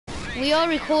We are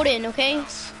recording, okay?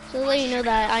 So to let you know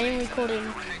that I am recording.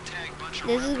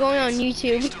 This is going on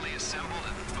YouTube.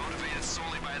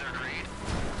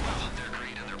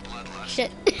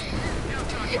 Shit.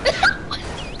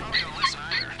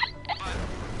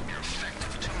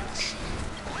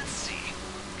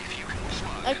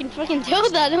 I can fucking tell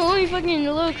that. Only fucking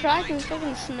a little crack in the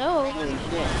fucking snow. Holy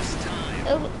shit.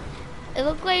 It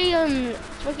looked like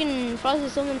fucking Frosty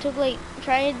someone took like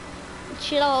tried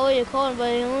shit all the way to Colin, but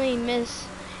it only missed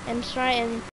and tried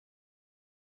and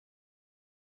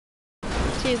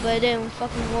too, but it didn't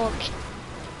fucking work.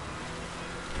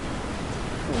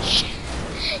 Holy shit.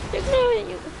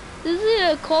 This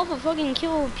is a call for fucking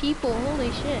kill people.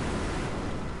 Holy shit.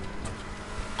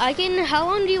 How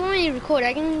long do you want me to record?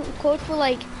 I can record for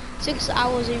like 6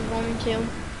 hours if you want me to.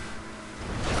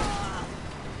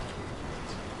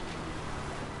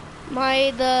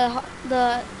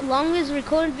 The longest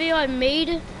recorded video I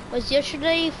made was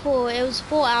yesterday it was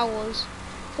 4 hours.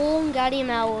 4 goddamn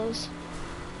hours.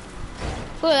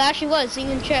 Well, it actually was, so you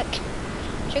can check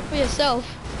for yourself.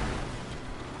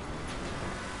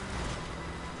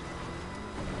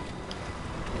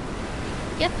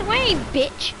 Get the way,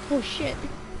 bitch! Oh shit.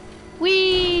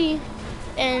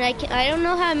 And I don't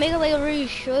know how to make it like a really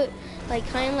short, like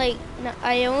kind of like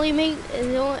I only make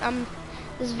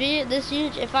this video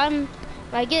if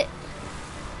I get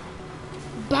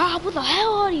Bob, what the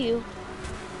hell are you?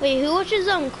 Wait, who watches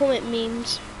comment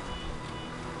memes?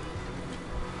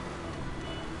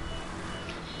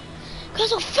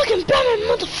 Cause I'm fucking Batman,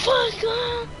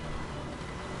 motherfucker!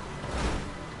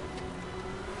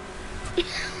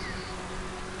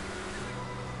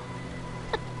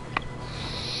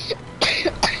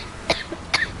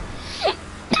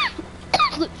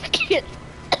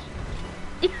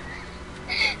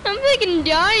 I'm fucking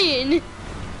dying.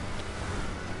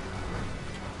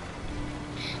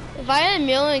 If I had a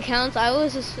million accounts, I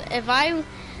was just if I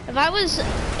was a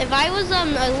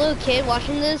little kid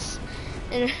watching this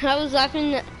and I was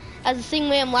laughing as the same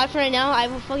way I'm laughing right now, I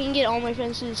would fucking get all my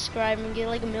friends to subscribe and get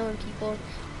like 1 million people.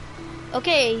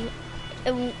 Okay,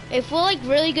 if we're like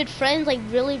really good friends, like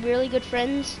really good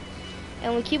friends,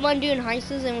 and we keep on doing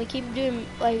heists and we keep doing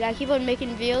like I keep on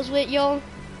making videos with y'all,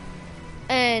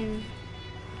 and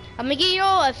I'm gonna get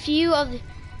y'all a few of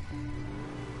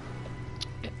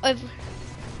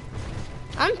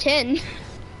I'm 10.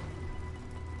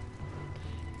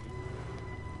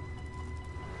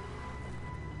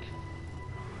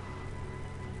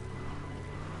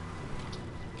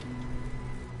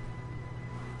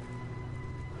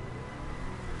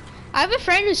 I have a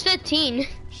friend who's 15.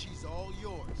 She's all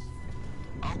yours.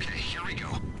 Okay, here we go.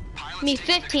 Pilots Me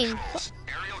 15.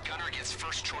 Aerial gunner gets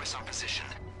first choice on position.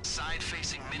 Side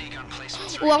facing minigun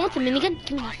placements. Oh, I want the minigun.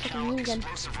 Give me the fucking minigun.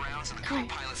 Explosive rounds in the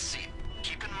co-pilot's seat.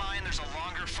 Keep in mind there's a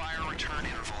longer fire return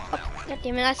interval on that one. God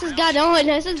damn it, I just got on.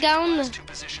 I just got on the 2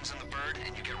 positions in the bird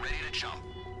and you get ready to jump.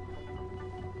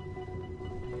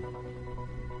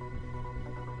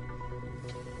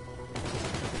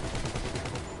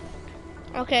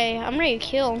 Okay, I'm ready to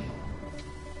kill.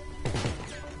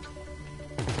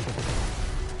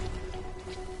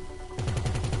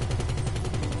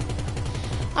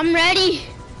 I'm ready.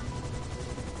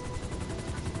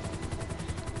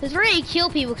 It's ready to kill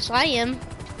people because I am.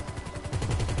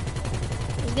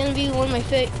 It's gonna be one of my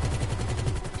favorite.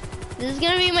 This is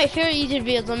gonna be my favorite YouTube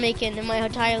videos I'm making in my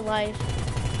entire life.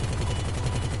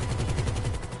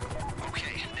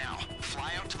 Okay, now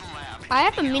fly out to the lab. I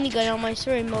have a minigun on my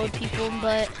story mode, people,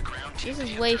 but this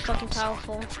is way fucking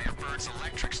powerful. For your bird's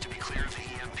electrics to be clear of the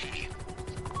EMP.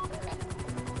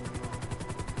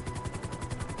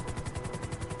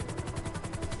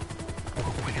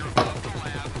 When you're above the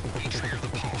lab, we trigger the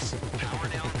pulse. Power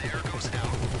down there goes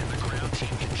out, and the ground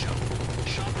team can jump.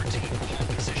 Chopper team will hold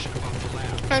position above the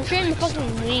lab. I'm trying to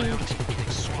fucking wing. Ground team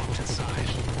getting swamped inside.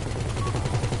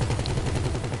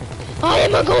 I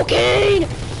am a cocaine!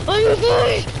 I'm a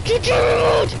voice to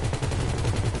Gerald!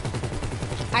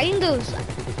 I can go.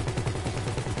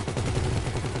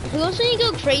 Who else need to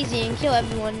go crazy and kill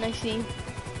everyone I see?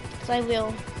 Cause I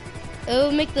will. It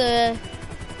will make the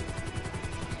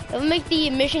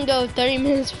mission go 30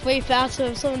 minutes way faster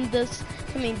if someone does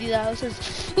come and do that. It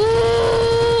says,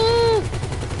 "Woo!"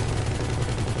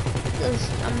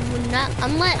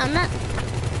 I'm not.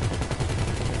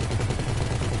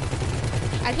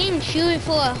 I can shoot it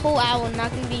for a whole hour,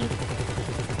 not gonna be.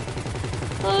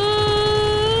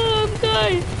 Oh, I'm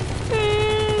dying.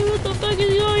 What the fuck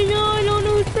is going on? I don't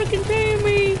know who's freaking paying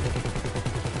me.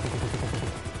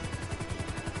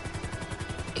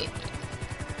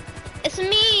 It's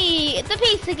me, the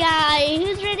pizza guy,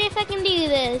 who's ready to fucking do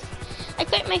this. I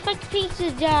quit my fucking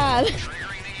pizza job.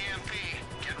 Triggering the EMP.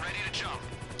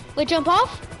 Wait, jump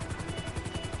off?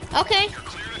 Okay. You're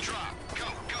clear to drop. Go,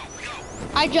 go, go.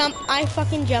 I jump. I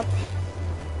fucking jump.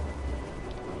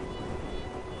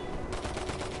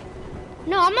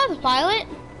 No, I'm not the pilot.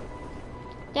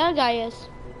 The other guy is.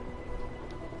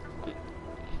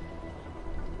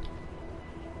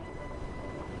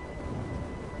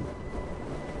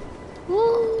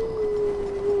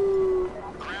 Woo!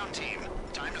 Ground team,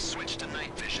 time to switch to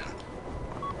night vision.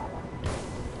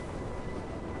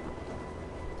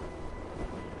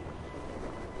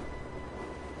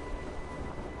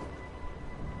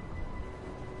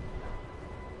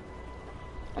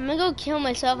 I'm gonna go kill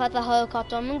myself at the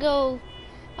helicopter. I'm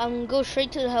gonna go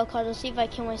straight to the helicopter, see if I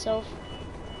kill myself.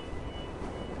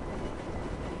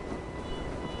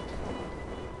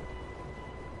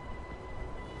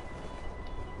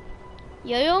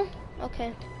 Yo-yo?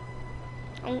 Okay.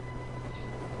 What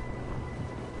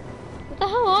the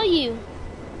hell are you?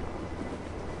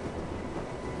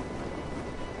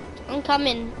 I'm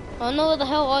coming. I don't know where the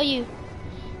hell are you.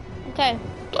 Okay.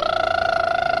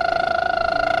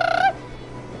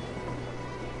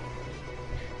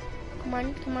 Come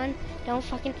on, come on. Don't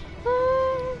fucking...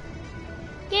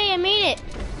 Yay, I made it.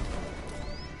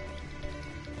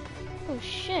 Oh,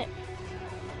 shit.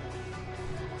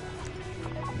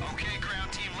 Okay,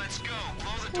 ground team, let's go. Blow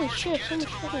the Holy doors shit, and so get much into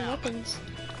the fucking lab. weapons.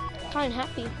 I'm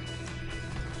happy.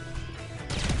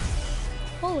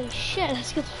 Holy shit,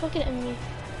 let's get the fucking enemy.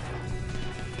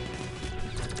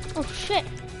 Oh shit.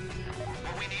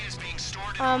 What we need is being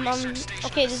stored in a research station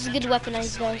Okay, at the this is a good center of the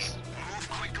weaponized, facility. guys. Move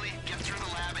quickly, get through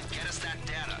the lab, and get us that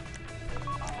data.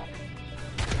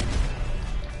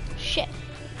 Shit.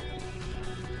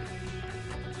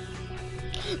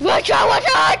 Watch out, watch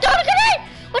out! Don't get it!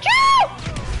 Watch out!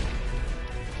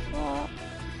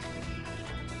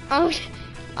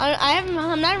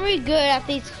 I'm not really good at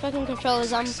these fucking controllers.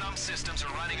 Some systems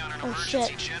are running on an Oh,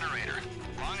 emergency shit. generator.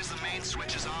 As long as the main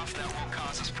switch is off, that won't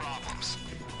cause us problems.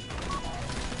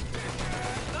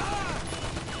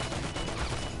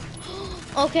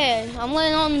 Okay, I'm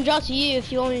letting all them drop to you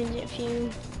if you want me,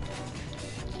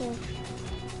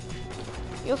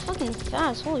 You're fucking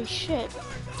fast, holy shit.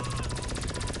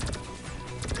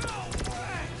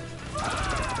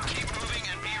 Keep moving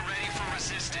and be ready for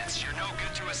resistance. You're no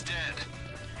good to us dead.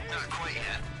 Not quite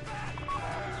yet.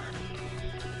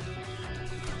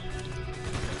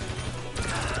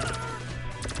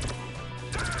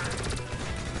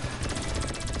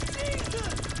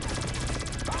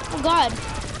 Oh god.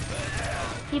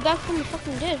 He back from the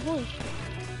fucking dead, holy shit.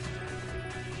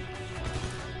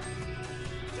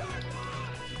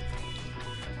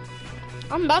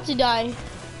 I'm about to die.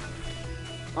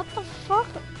 What the fuck?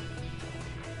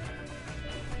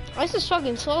 I just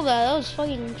fucking saw that. That was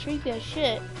fucking creepy as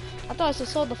shit. I thought I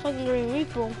just saw the fucking Green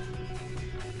Reaper.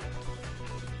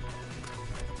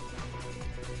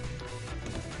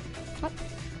 What?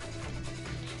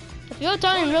 If you're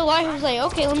done in real life, I was like,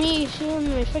 okay, let me shoot him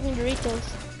my fucking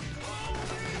Doritos.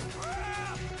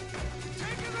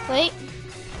 Wait.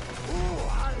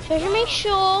 Try to make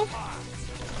sure.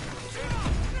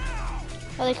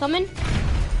 Are they coming?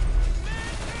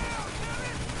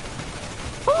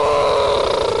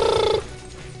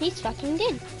 He's fucking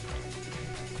dead.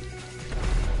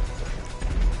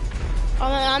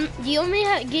 I'm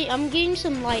getting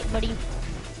some light, buddy.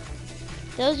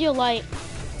 There's your light.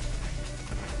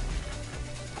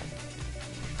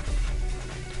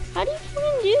 How do you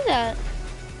fucking do that?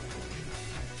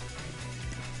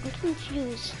 I'm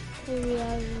confused. Maybe I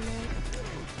don't know.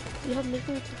 You have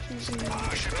making me confused now.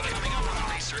 We should be coming up on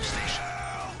the research station.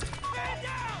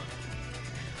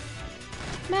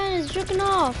 Man is jerking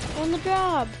off on the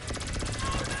job.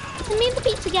 It's me, the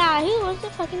pizza guy. He wants to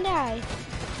fucking die.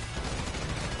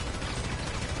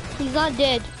 He's not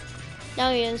dead.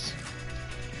 Now he is.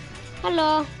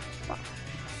 Hello.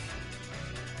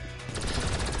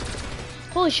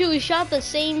 Holy shit, we shot the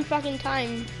same fucking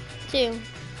time, too.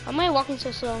 Why am I walking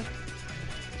so slow?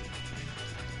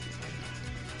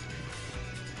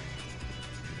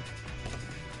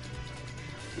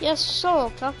 Yes,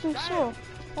 so, Captain So.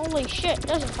 Holy shit,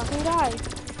 there's a fucking guy.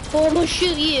 Oh, I'm gonna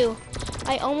shoot you.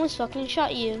 I almost fucking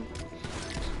shot you.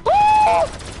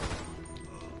 Oh!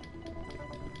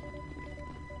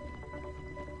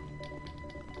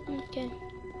 Okay.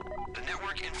 The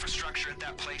network infrastructure at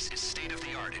that place is state of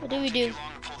the art. What do we do? It won't take you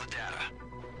long to pull the data.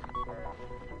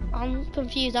 I'm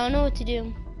confused. I don't know what to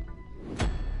do.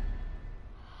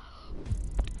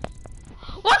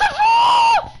 What the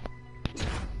fuck?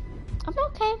 I'm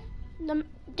okay. I'm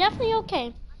definitely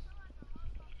okay.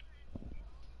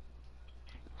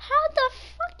 How the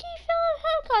fuck you feel a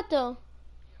helicopter?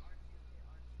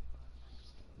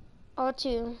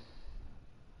 R2.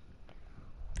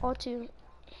 Or two.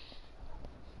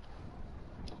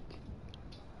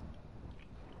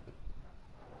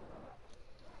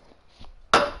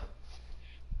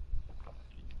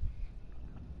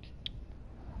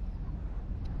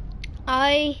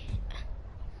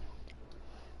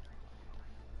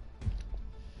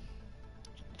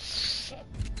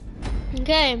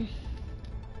 Okay.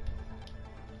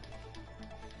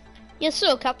 Yes,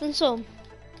 sir, Captain. So.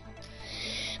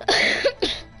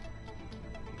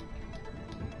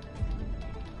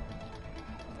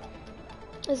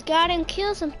 Let's go out and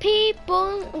kill some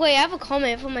people. Wait, I have a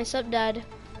comment from my stepdad.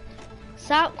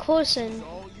 Stop cursing.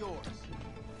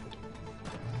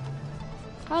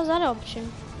 How's that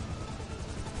option?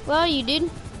 Well, you dude.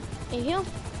 Are you here?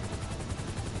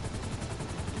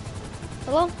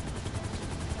 Hello?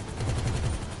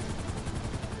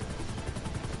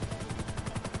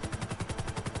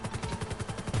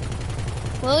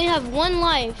 Well, you have one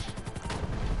life.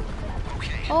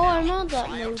 Okay, Oh, I know that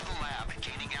fly out move. to the lab,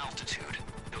 gaining altitude.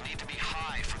 You'll need to be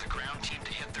high for the ground team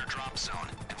to hit their drop zone,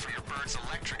 and for your bird's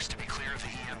electrics to be clear of the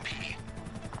EMP.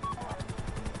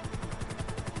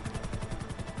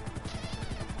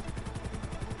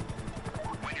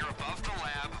 When you're above the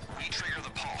lab, we trigger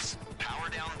the pulse. Power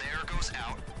down there goes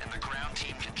out, and the ground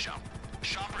team can jump.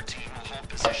 Chopper team will hold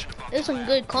position above There's the some lab,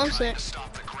 good trying concept. to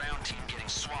stop the ground team getting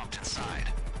swamped inside.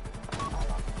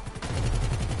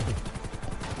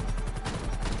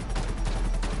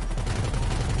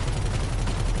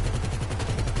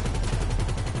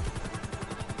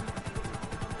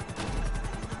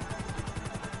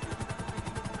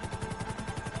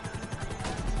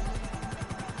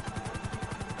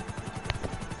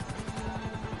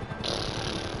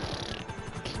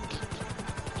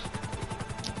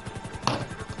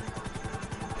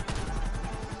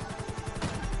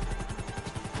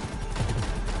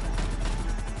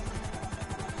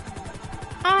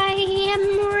 I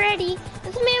am ready.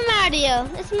 It's me, Mario.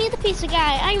 It's me, the pizza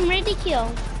guy. I'm ready to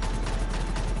kill.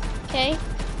 Okay.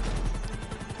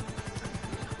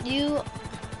 You.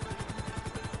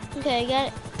 Okay, I got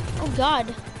it. Oh God.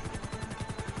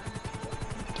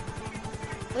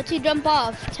 When to jump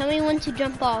off? Tell me when to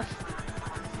jump off.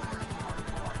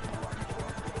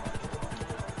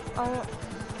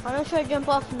 I'm not sure I jump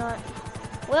off or not.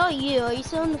 Where are you? Are you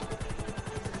still on the...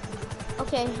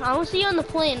 Okay, I don't see you on the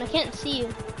plane. I can't see you.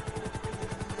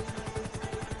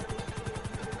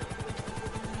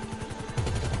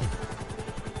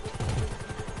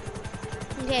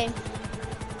 Okay.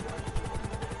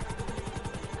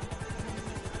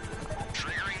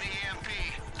 Triggering the EMP.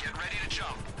 Get ready to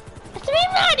jump. It's me,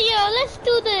 Mario. Let's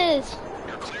do this.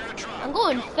 You're clear to drop. I'm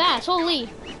going Go. fast. Holy.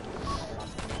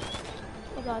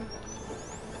 Oh God.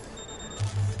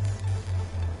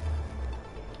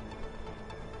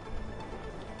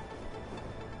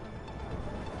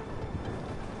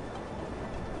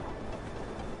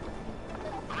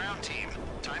 Ground team,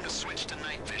 time to switch to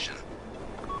night vision.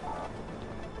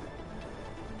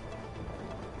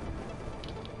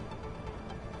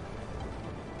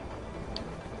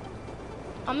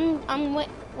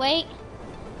 Wait.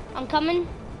 I'm coming.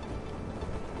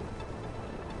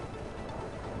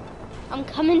 I'm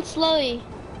coming slowly.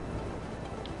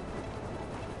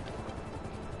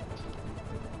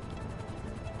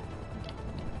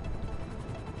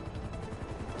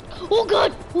 Oh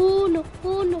God! Oh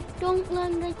no, don't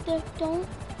land right there, don't.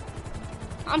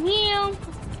 I'm here.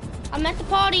 I'm at the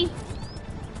party.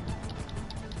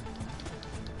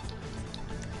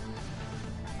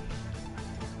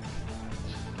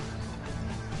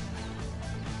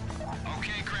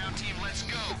 Okay, ground team, let's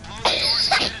go. Blow the doors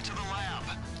and get into the lab.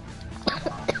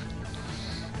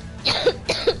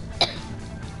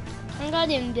 I'm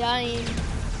goddamn dying.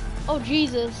 Oh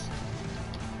Jesus.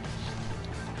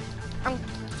 What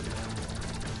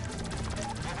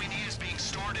we need is being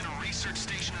stored in a research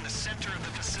station in the center of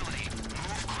the facility.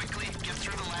 Move quickly, get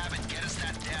through the lab, and get us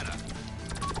that data.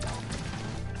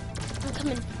 I'm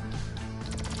coming.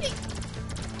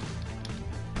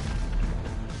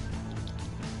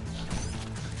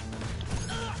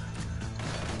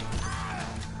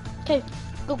 Okay,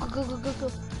 go.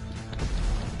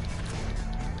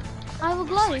 I have a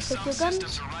glider. Looks like Take your some guns.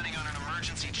 systems are running on an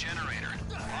emergency generator.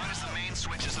 As long as the main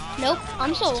switch is on, Nope, no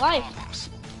I'm still cause alive. problems.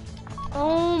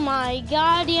 Oh my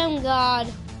goddamn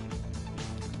God.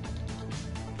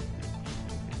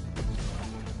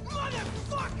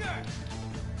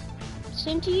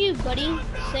 Same to you, buddy.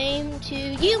 Same to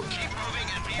you. Keep moving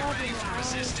and be ready for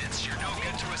resistance. You're no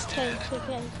good to us Okay, dead.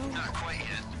 okay. Not quite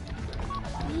yet.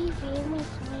 Leave my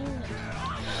phone.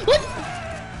 What?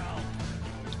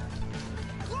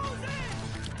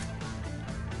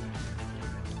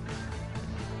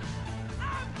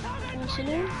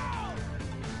 Listening.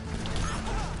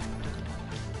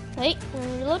 Wait,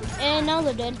 reload, and now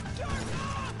they're dead.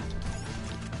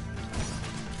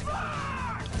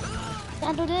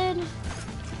 Now they're dead.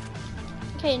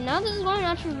 Okay, now this is going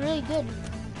actually really good.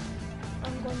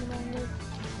 I'm going the wrong way.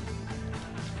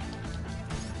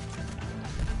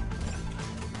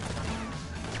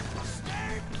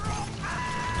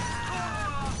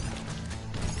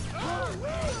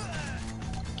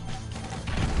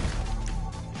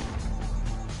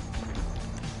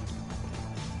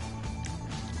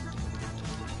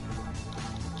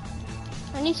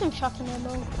 I need some shotgun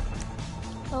ammo.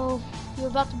 Oh, you're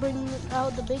about to bring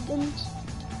out the big guns?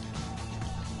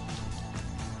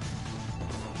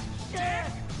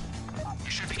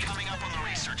 You should be coming up on the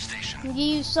research station. Give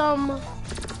you some,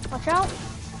 watch out.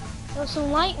 There's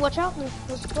some light, watch out,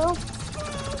 let's go.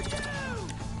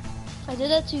 I did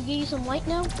that to give you some light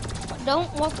now.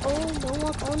 Don't walk on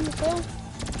the trail.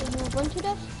 You will run to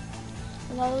death.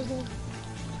 And that was the...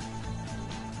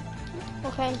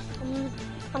 Okay,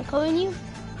 I'm calling you.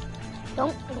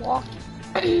 Don't walk.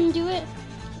 Do it.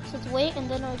 Just wait, and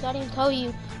then I gotta tell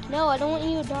you. No, I don't want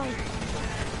you to die.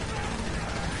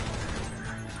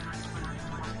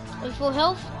 Are you full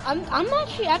health? I've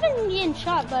been getting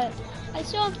shot, but I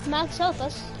still have max health.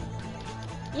 That's,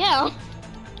 yeah.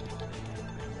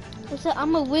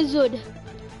 I'm a wizard.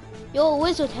 You're a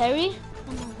wizard, Harry.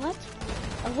 I'm a what?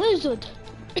 A wizard.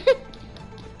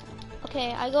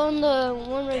 Okay, I go in the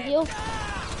one right here.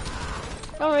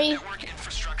 Don't worry. Network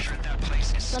infrastructure at that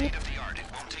place is state of the art. It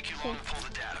won't take you long to pull the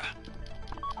data.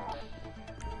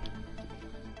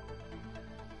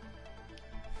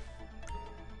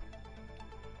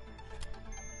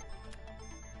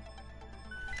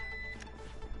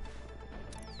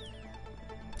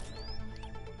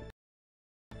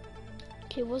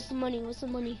 Okay, what's the money? What's the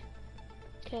money?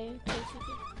 Okay.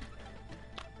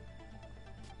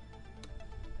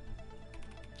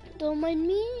 Don't mind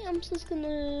me. I'm just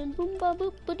gonna boom ba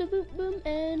boop ba da boop boom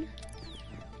and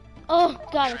oh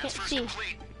god, I can't Transfer's see.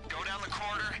 complete. Go down the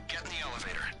corridor, get in the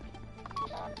elevator.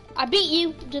 I beat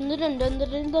you. Dun, dun, dun, dun, dun,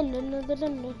 dun, dun, dun, dun,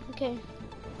 dun. Okay.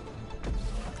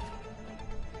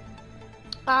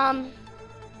 I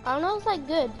don't know if that's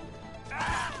good.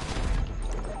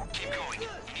 Keep going. You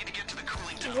need to get to the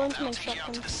cooling I'm tower. going to my That'll take you out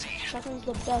shotgun. to the sea. Shotgun's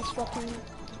the best weapon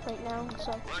right now.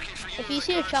 So Lucky for if you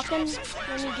see a shotgun,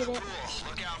 let me get it.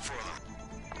 Look out for them.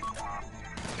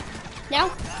 Now?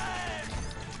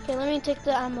 Okay, let me take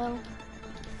the ammo.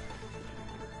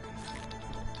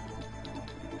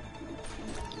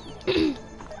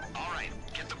 Alright,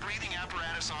 get the breathing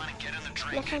apparatus on and get in the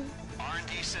drink. Listen.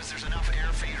 R&D says there's enough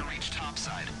air for you to reach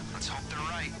topside. Let's hope they're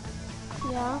right.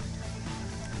 Yeah.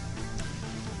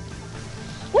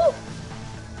 Woo!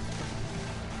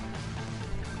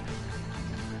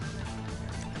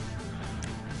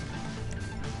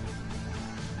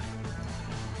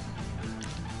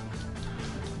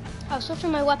 I was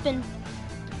switching my weapon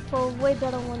for a way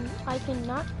better one. I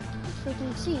cannot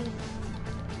freaking see.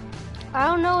 I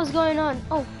don't know what's going on.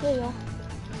 Oh, there you go.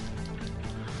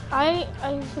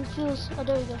 I'm confused. Oh,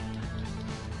 there we go.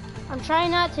 I'm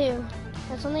trying not to.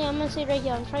 That's something I'm gonna say right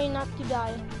here. I'm trying not to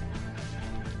die.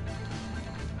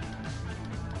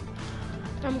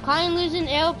 I'm kind of losing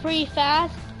L pretty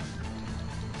fast.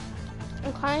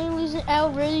 I'm kind of losing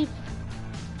L really.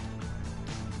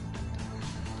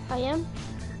 I am.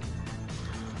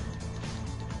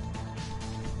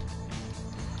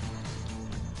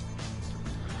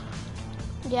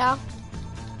 Yeah.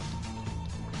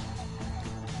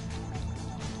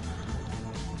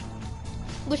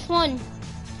 Which one?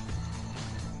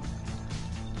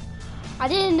 I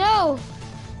didn't know.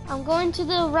 I'm going to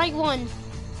the right one.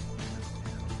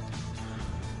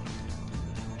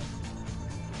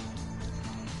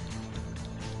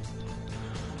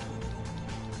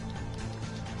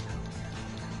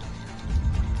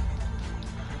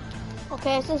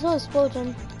 Okay, it's just an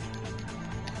explosion.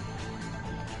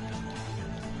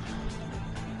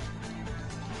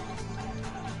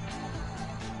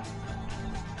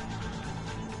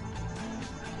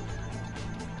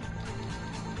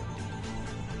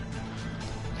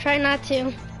 Try not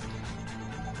to.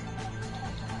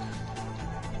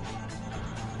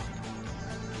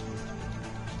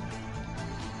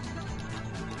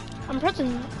 I'm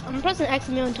pressing X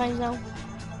a million times now.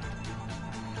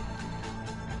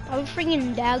 I have a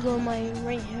freaking dagger in my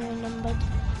right hand, and I'm like,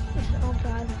 oh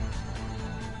god.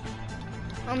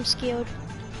 I'm scared.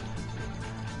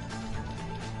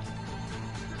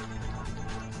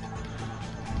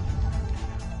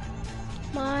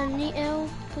 Come on, the L.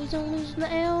 Please don't lose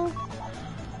the L.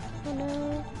 Oh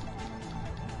no.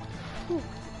 Whew.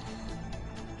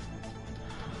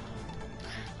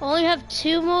 I only have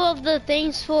 2 more of the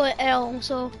things for L,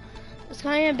 so it's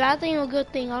kind of a bad thing or a good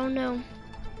thing, I don't know.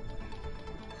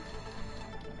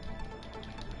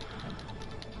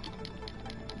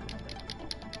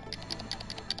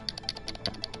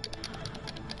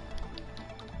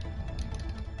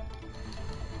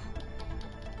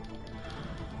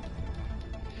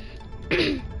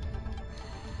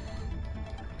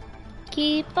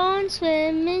 Keep on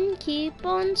swimming, keep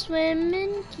on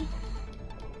swimming.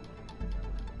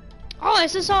 Oh, I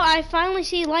just saw, I finally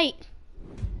see light.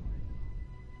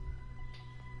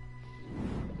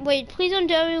 Wait, please don't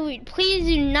tell me, please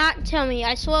do not tell me,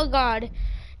 I swear to God.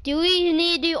 Do we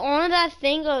need to do all of that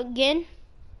thing again?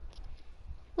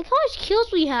 Look how much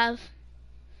kills we have.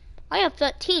 I have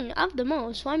 13, I have the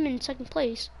most, so I'm in 2nd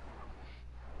place.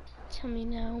 Tell me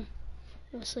now.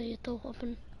 Let's see it will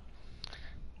open.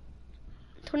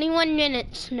 21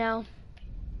 minutes now.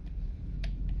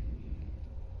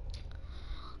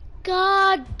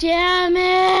 God damn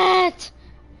it!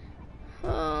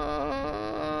 Why?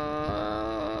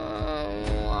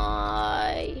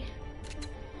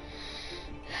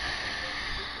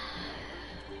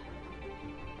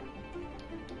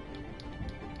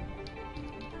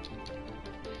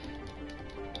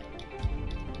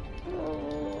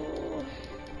 Oh.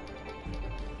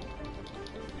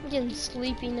 I'm getting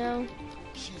sleepy now.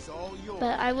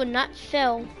 But I would not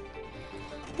fail.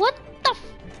 What the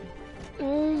f—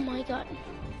 oh my God.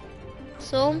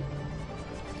 So,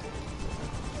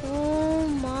 oh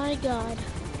my God.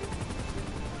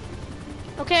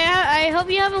 Okay, I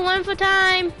hope you have a wonderful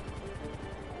time.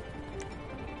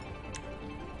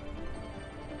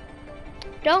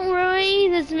 Don't worry,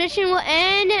 this mission will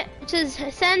end to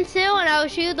stand still and I will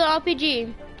shoot the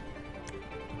RPG.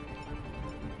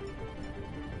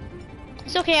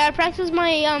 It's okay, I practice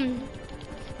my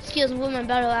skills with my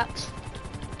battle axe.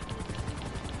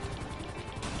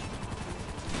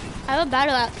 I have a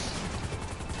battle axe.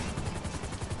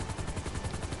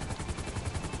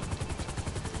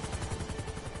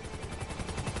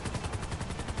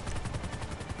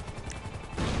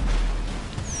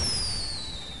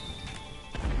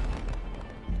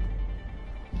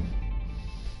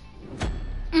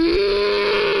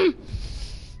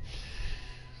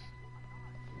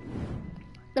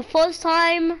 The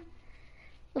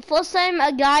first time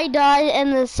a guy died,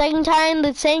 and the second time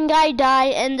the same guy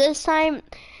died, and this time,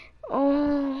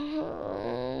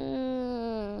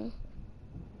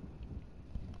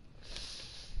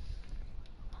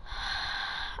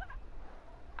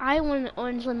 I want to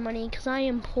earn some money because I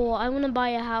am poor. I want to buy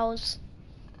a house.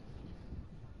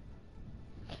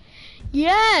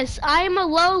 Yes, I am a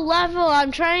low level.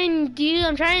 I'm trying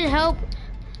to help.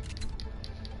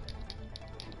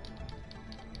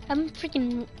 I'm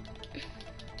freaking.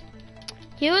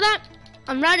 Hear that?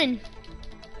 I'm running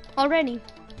already.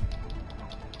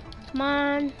 Come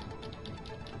on.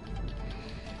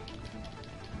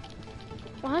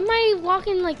 Why am I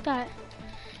walking like that?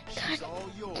 God.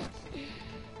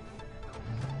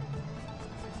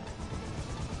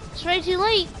 It's way too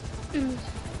late.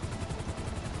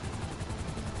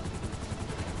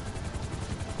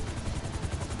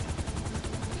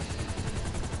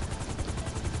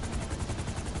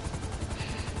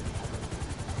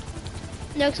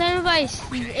 Next time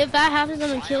if that happens, I'm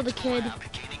gonna kill the kid.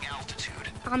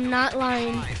 I'm not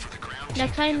lying.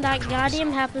 Next time that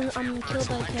goddamn happens, I'm gonna kill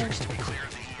that kid.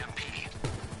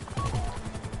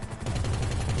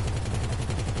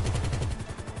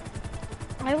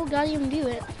 I will goddamn do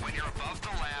it.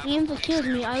 Even if it kills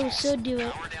me, I will still do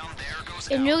it.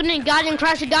 And you're gonna goddamn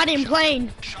crash a goddamn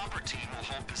plane.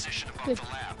 Good.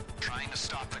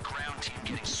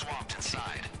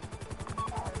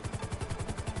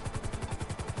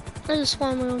 I just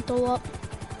want to throw up.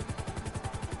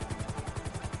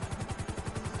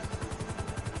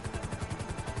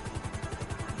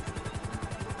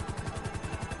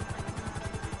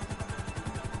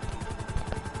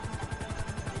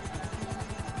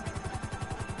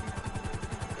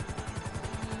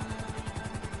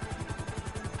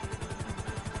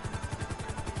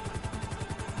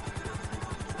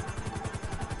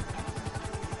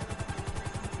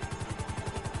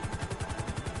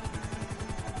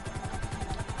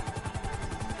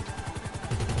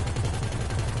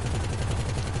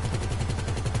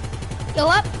 Go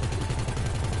up.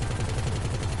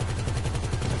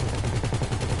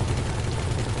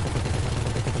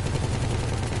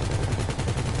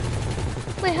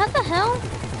 Wait, how the hell?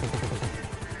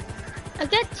 I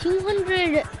got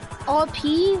 200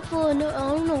 RP for no, I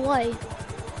don't know why.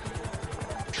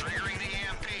 Triggering the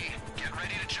EMP. Get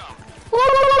ready to jump. Here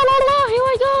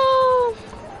I go.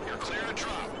 You're clear to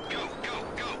drop. Go, go,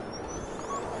 go.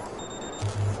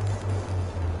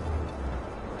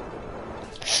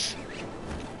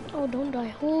 don't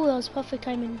die. Oh, that was perfect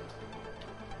timing.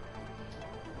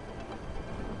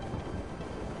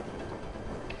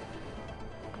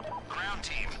 Ground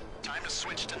team, time to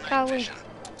switch to night Golly. vision.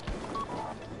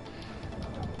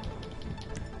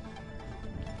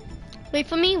 Wait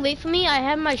for me. I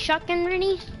have my shotgun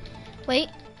ready. Wait.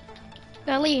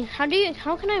 Golly, how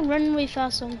can I run way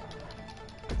faster?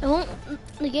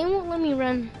 The game won't let me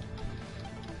run.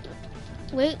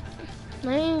 Wait,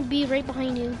 let me be right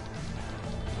behind you.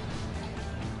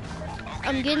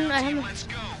 Okay, ground team, let's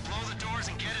go. Blow the doors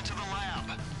and get into the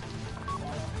lab.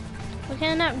 Why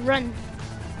can I not run?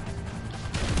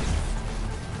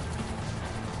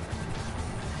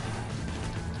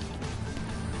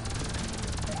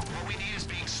 What we need is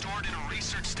being stored in a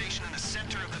research station in the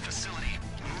center of the facility.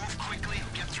 Move quickly,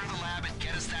 get through the lab, and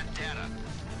get us that data.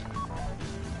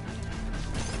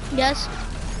 Yes.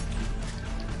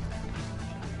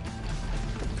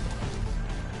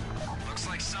 Looks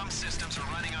like some systems are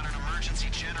running on an emergency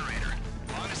generator.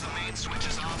 As long as the main switch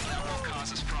is off, that won't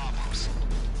cause us problems.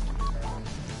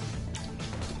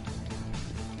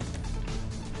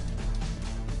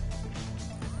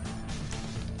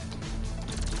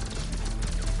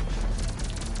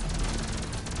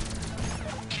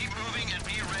 Keep moving and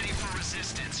be ready for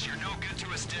resistance. You're no good to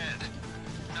us dead.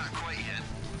 Not quite yet.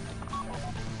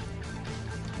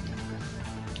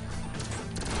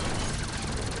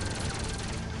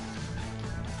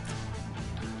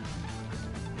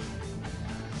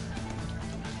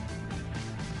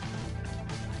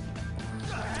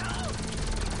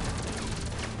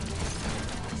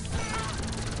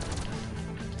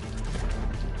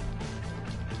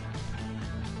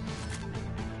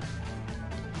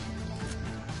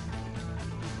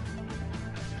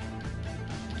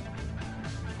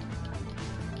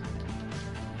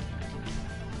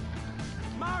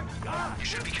 You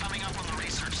should be coming up on the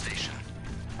research station.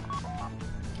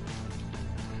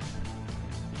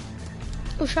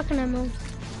 Oh, shotgun ammo.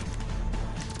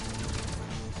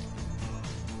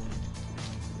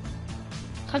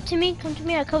 Come to me,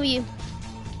 I'll cover you.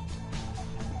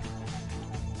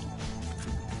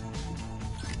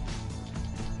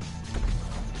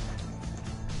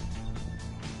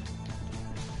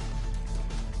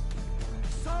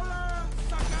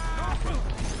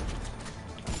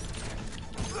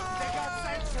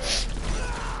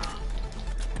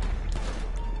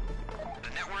 The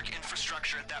network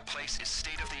infrastructure at that place is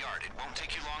state-of-the-art. It won't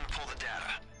take you long to pull the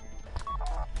data.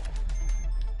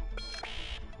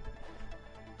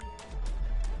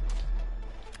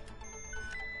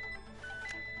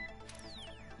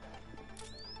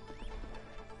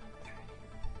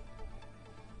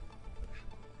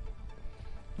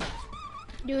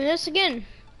 Doing this again.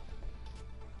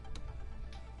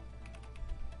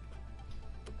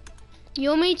 You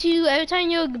want me to, every time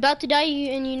you're about to die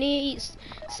and you need to eat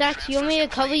snacks, you want me to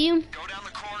cover you? Go down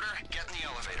the corridor, get in the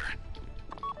elevator.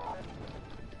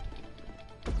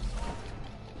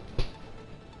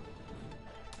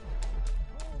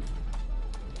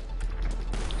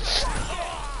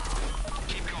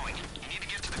 Keep going. You need to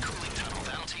get to the cooling tunnel.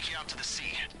 That'll take you out to the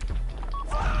sea.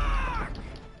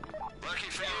 Lucky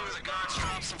for you, the guards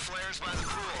dropped some flares by the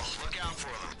pool. Look out for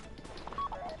them.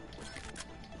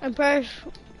 I press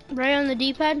right on the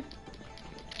D-pad.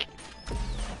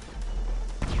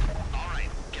 Alright,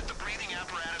 get the breathing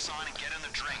apparatus on and get in the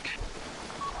drink.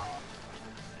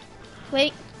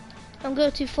 Wait, don't go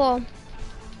too far.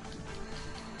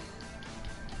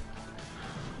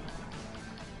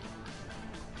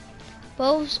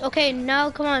 Both, okay, now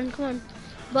come on.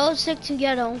 Both stick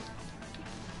together.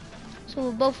 So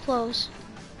we're both close.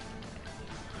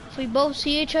 If we both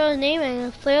see each other's name and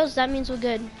it flares, that means we're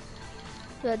good.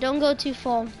 But don't go too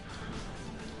far.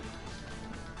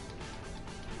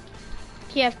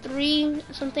 You have 3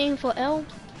 something for L.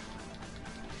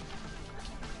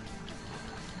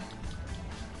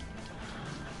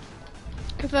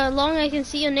 If as long as I can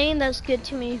see your name, that's good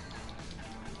to me.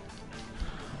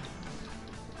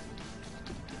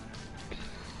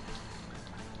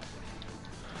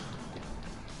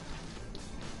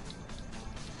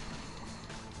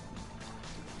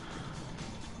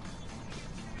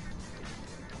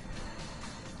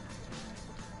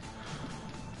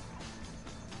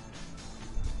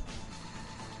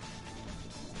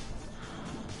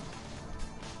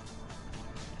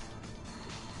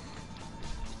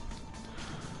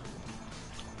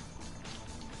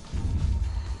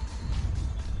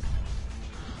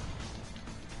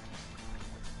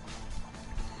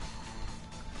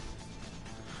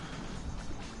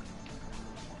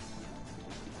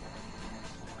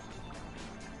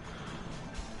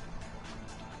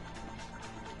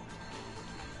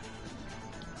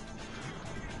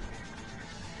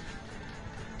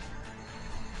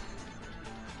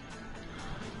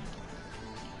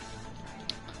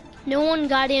 No one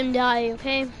goddamn die,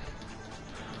 okay?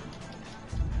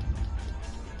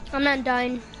 I'm not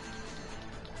dying.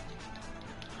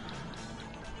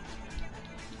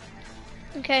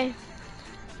 Okay.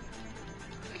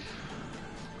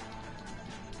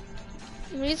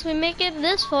 At least we make it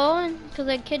this far, because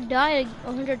that kid died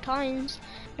 100 times.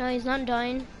 No, he's not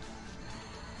dying.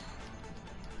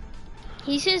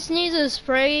 He just needs to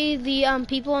spray the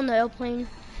people on the airplane.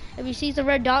 If he sees the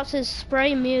red dot, says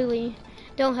spray immediately.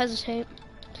 Don't hesitate.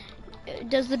 It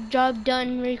does the job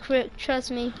done really quick.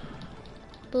 Trust me.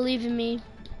 Believe in me.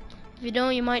 If you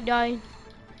don't, you might die.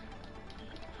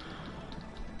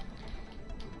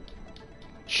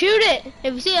 Shoot it!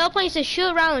 If you see an airplane, say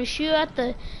shoot around and shoot at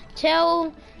the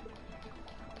tail.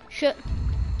 Shoot.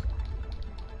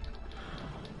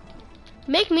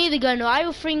 Make me the gunner. I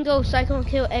will freaking go psycho and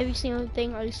kill every single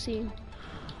thing I see.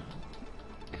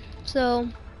 So.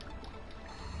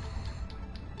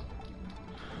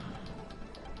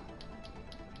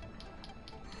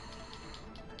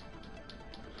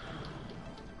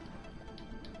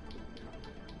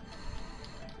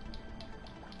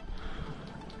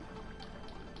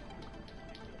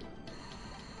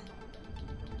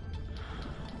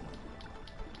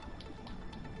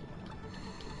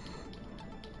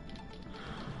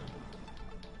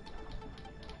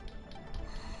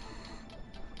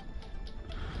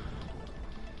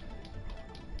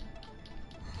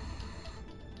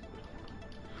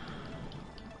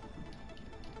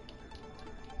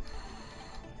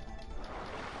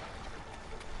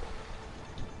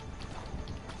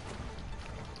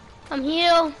 I'm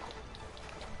here.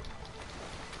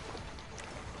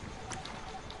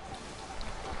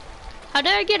 How do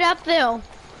I get up there?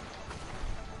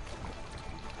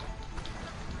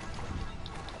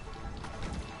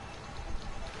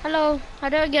 Hello, how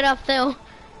do I get up there?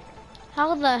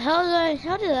 How the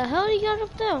hell do you get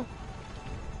up there?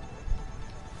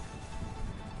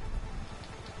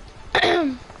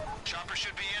 Chopper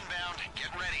should be inbound.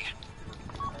 Get ready.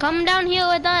 Come down here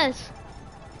with us.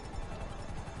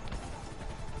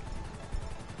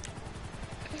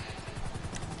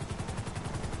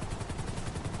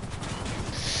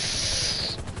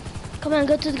 Come on,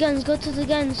 go to the guns, go to the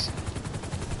guns.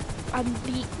 I'm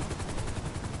beat.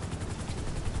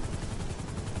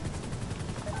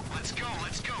 Let's go,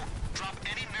 let's go. Drop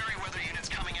any Merryweather units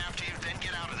coming after you, then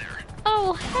get out of there.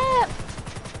 Oh, heck.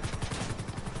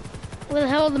 Where the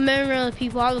hell are the Merryweather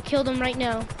people? I will kill them right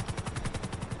now.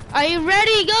 Are you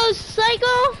ready? Go,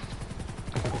 psycho!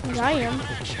 I am.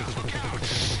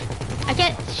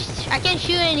 I can't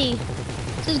shoot any.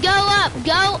 Just go up,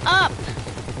 go up.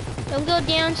 Don't go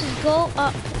down, just go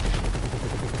up.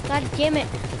 God damn it.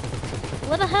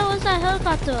 What the hell is that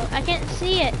helicopter? I can't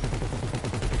see it.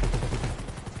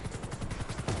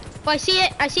 Oh, I see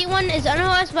it. I see one is under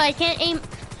us, but I can't aim.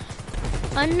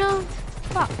 Unknown?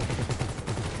 Fuck.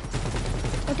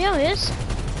 Oh, there it is.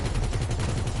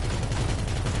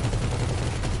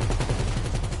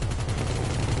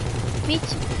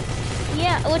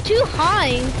 Yeah, we're too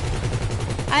high.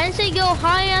 I didn't say go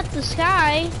high at the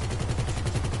sky.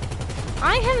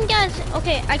 I haven't got.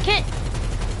 Okay, I can't.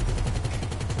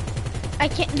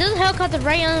 There's a helicopter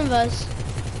right under us.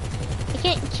 I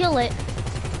can't kill it.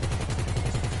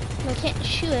 I can't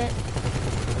shoot it.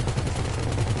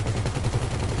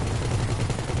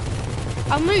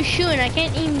 I'm really shooting. I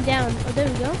can't aim down. Oh, there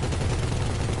we go.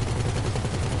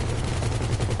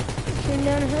 Shooting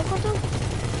down a helicopter.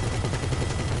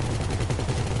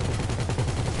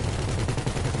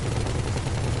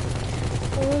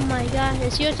 Oh my god,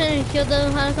 it's your turn to kill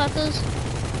the helicopters.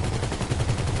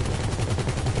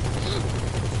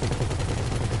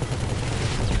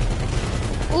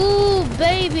 Ooh,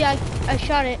 baby, I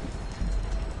shot it.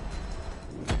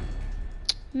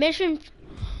 Mission.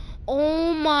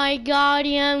 Oh my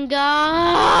goddamn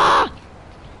god.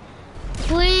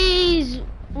 Please,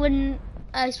 when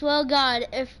I swear to God,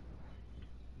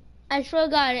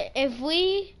 if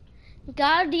we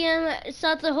goddamn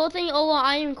start the whole thing over,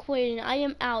 I am quitting. I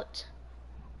am out.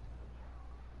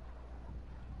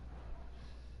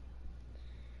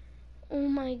 Oh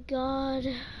my god.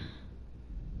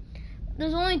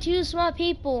 There's only 2 smart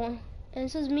people. And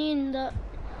this is me and the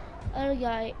other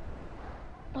guy.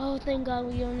 Oh, thank God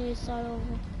we don't need to start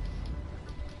over.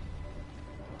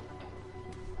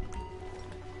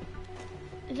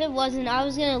 If it wasn't, I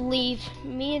was gonna leave.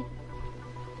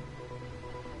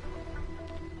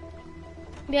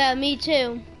 Yeah, me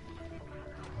too.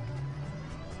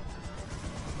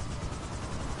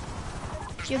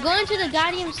 You're going to the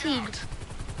goddamn seed.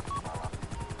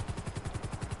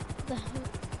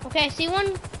 Okay, I see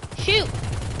one. Shoot.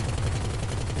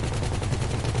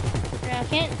 Yeah. I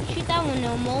can't shoot that one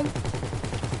no more.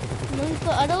 I'm looking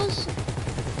for others.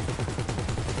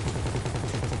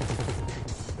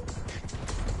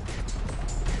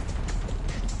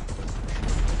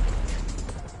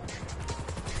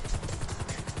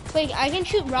 Wait, I can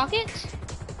shoot rockets?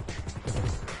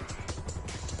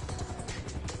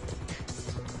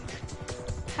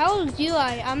 How do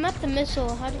I? I'm at the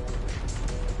missile. How do...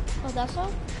 Oh, that's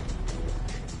all?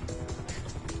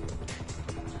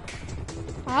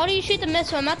 How do you shoot the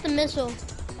missile? I'm at the missile.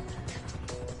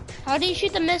 How do you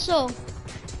shoot the missile?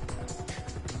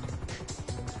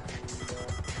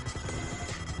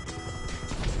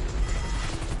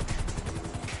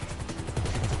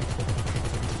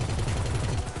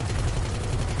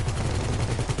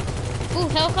 Ooh,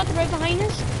 helicopter right behind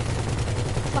us.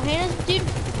 Behind us, dude.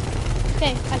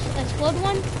 Okay, I explode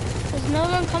one. There's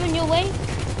another one coming your way.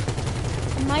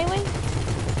 My way.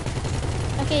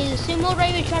 Okay, the sumo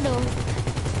right with shadow.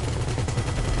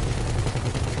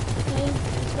 Okay,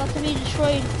 it's about to be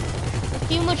destroyed. A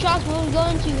few more shots, where we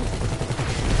going to?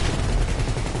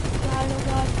 God, oh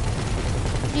God.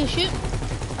 Do you shoot?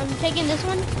 I'm taking this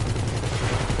one.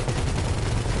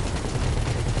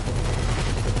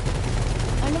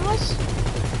 Under us?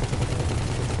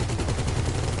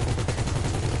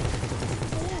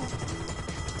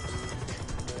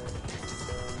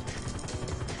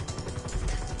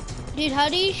 Dude, how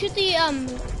do you shoot the,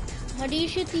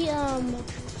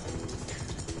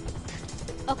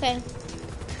 okay.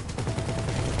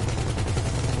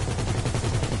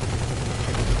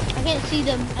 I can't see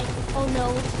them. Oh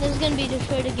no, this is gonna be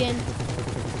destroyed again.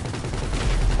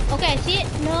 Okay, I see it.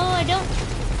 No, I don't.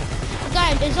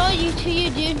 God, it's all you to you,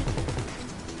 dude.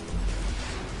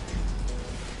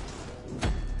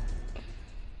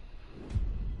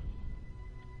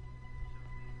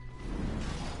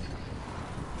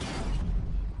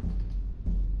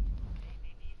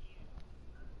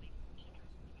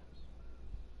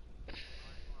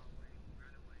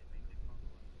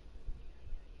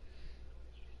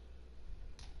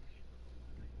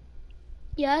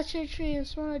 Yeah, that's actually a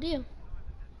smart idea.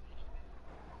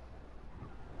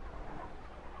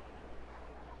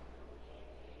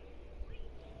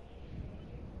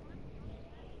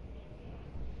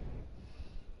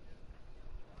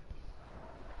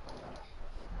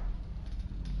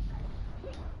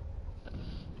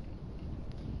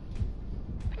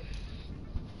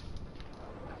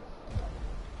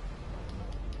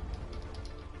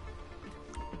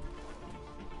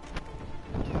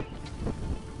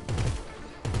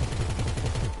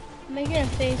 Making a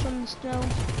face on the snow.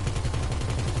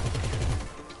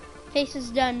 Face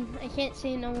is done. I can't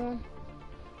see no more.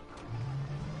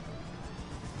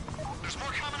 There's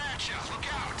more coming at you.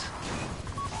 Look out.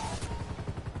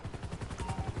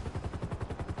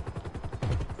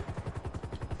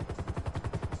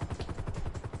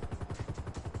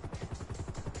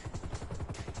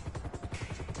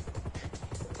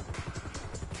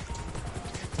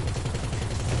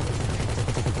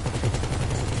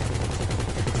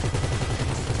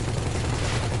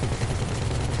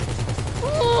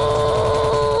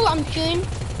 Shooting.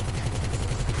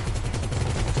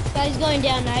 Guy's going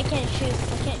down now. I can't shoot.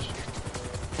 I can't shoot.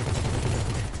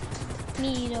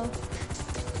 Me though.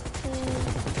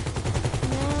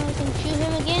 Now I can shoot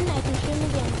him again. I can shoot him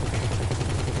again.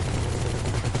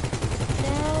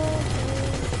 Now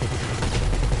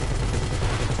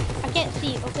I can't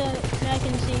see. Okay, now I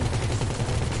can see.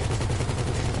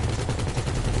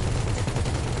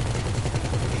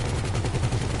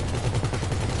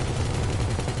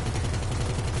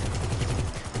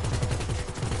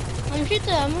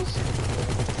 Chutamos.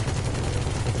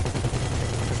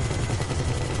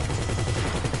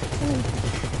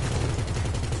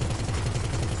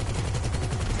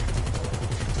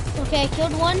 Okay, I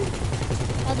killed one.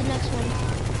 Now the next one.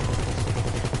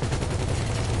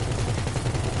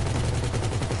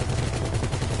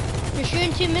 You're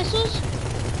shooting 2 missiles?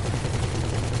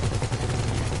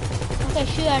 Okay,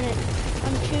 shoot at it.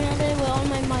 I'm shooting at it with all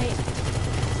my might.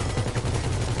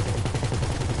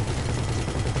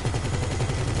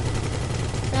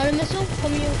 Another missile?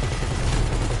 Come here.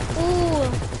 Ooh.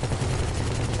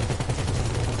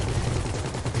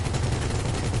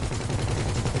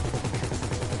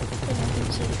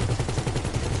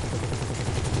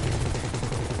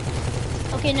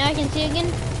 Okay, now I can see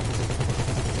again.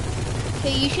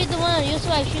 Okay, you shoot the one on your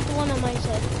side, I shoot the one on my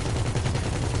side.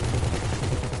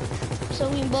 So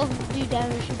we can both do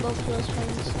damage to both of those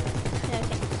friends. Yeah,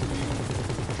 okay.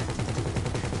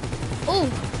 Oh!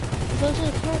 Go to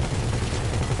the front.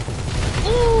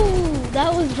 Ooh,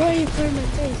 that was right in front of my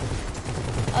face.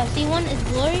 See one, it's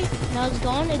blurry, now it's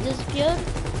gone, it disappeared.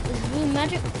 It's blue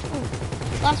magic. Oh.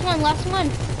 Last one, last one.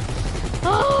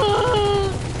 Oh,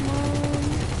 come on.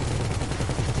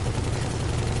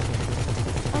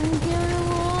 I'm giving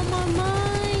him all my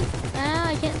mind. Ah,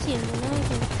 I can't see him. But now I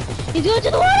can. He's going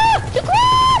to the water! Too close!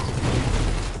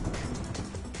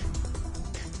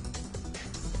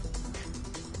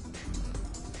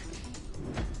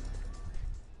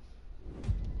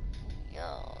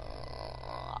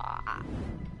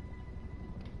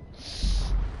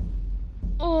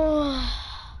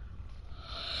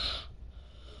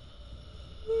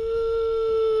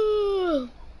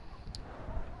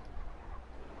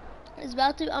 It's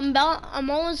about to, I'm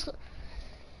almost.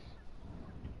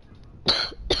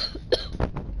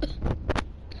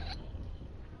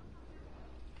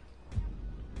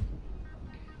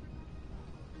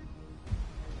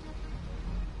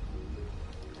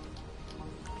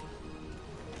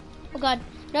 Oh God,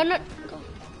 no, no. Go.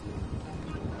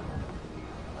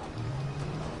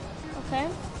 Okay.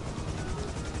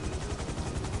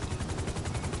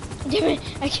 Damn it,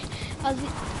 I can't, I was.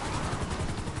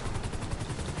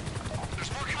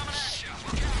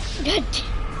 God.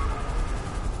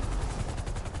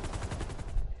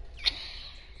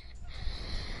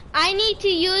 I need to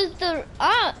use the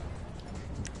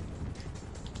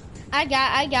I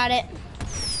got it.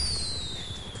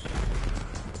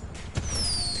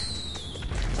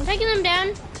 I'm taking them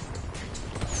down.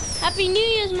 Happy New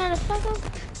Year's, motherfucker.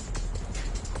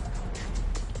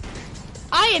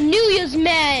 I am New Year's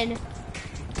man.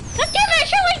 God damn it, I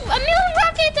shot like a million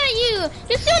rockets at you.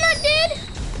 You're still not dead?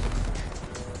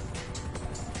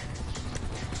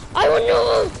 I will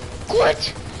never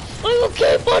quit. I will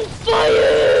keep on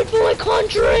fighting for my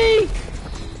country.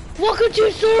 Welcome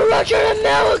to Sir Russian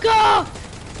America.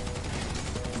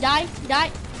 Die,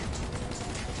 die.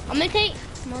 I'm gonna take.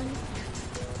 Come on.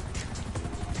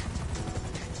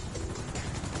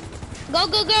 Go,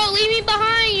 go, go. Leave me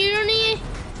behind. You don't need.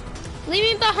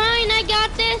 Leave me behind. I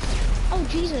got this. Oh,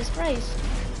 Jesus Christ.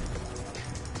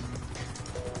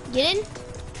 Get in.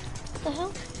 What the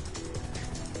hell?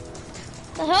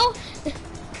 The hell?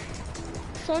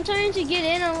 Someone trying to get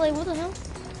in, I'm like, what the hell?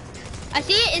 I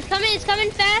see it, it's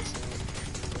coming fast.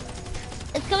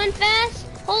 It's coming fast.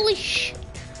 Holy sh.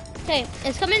 Okay,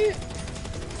 it's coming.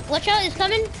 Watch out, it's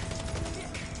coming.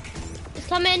 It's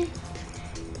coming.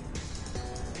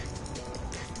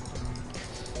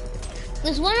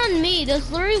 There's one on me, there's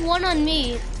literally one on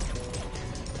me.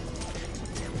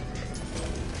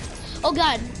 Oh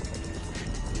God.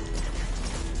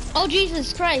 Oh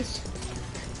Jesus Christ.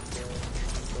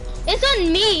 It's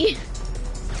on me.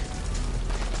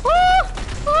 Oh,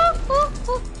 oh, oh,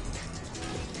 oh.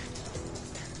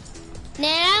 Nah,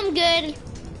 I'm good.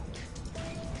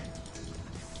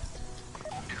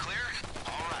 You clear?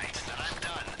 All right, then I'm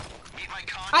done. Meet my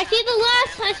contact. I see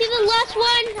the last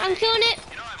one. I'm killing it.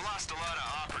 You know, I've lost a lot of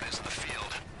operatives in the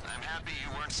field. I'm happy you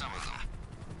weren't some of them.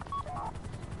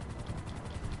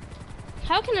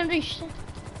 How can I reach?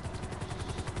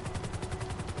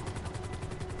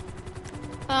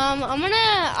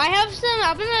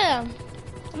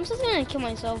 I'm just gonna kill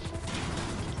myself.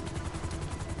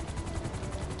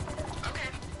 Okay.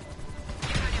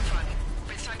 You've had your fun.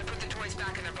 But it's time to put the toys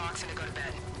back in their box and to go to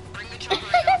bed. Bring the chopper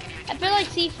and I'll give you the I feel like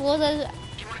C4 is. You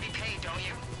want to be paid, don't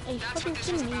you? Are you That's fucking what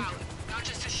this was kidding me? about. Not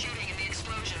just the shooting and the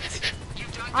explosions.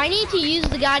 You've done I need to use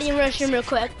the Guardian restroom real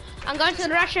quick. I'm going to the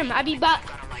restroom. I'll be back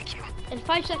I don't like you. in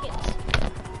 5 seconds.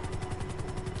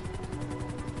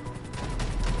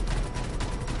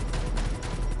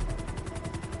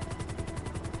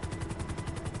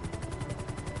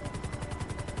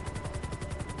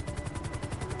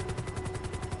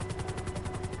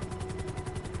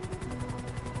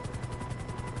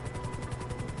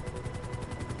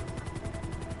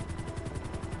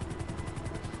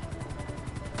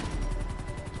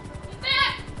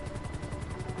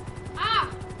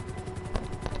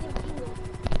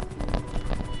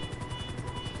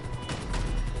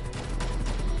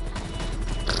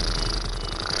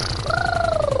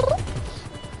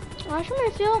 I'm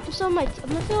gonna fill up some of my. I'm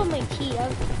gonna fill up my tea.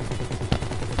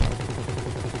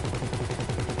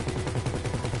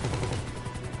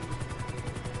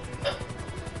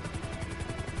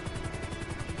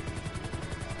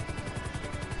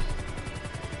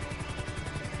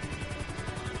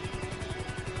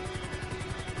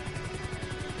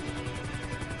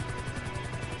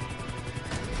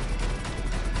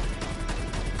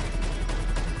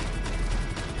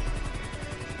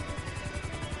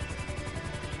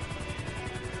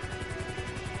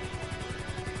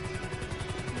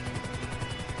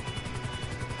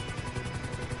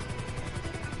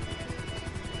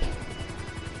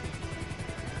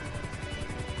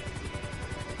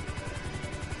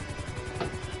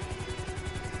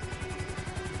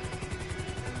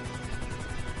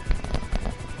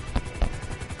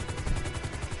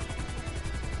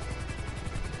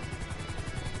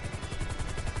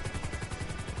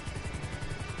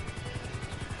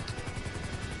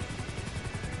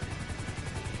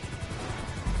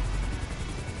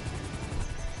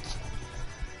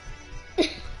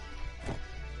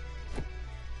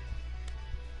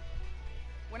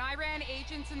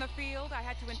 in the field, I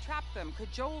had to entrap them,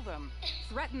 cajole them,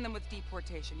 threaten them with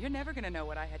deportation. You're never gonna know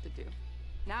what I had to do.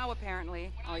 Now,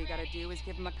 apparently, all you gotta do is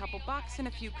give them a couple bucks and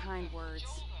a few kind words.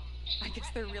 I guess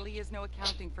there really is no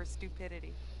accounting for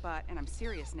stupidity. But, and I'm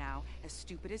serious now, as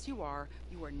stupid as you are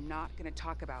not gonna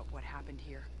talk about what happened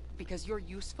here. Because your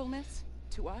usefulness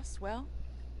to us, well,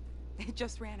 it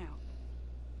just ran out.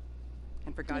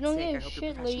 And for God's don't sake, give I a hope shit,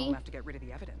 you're professional Lee. enough to get rid of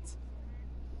the evidence.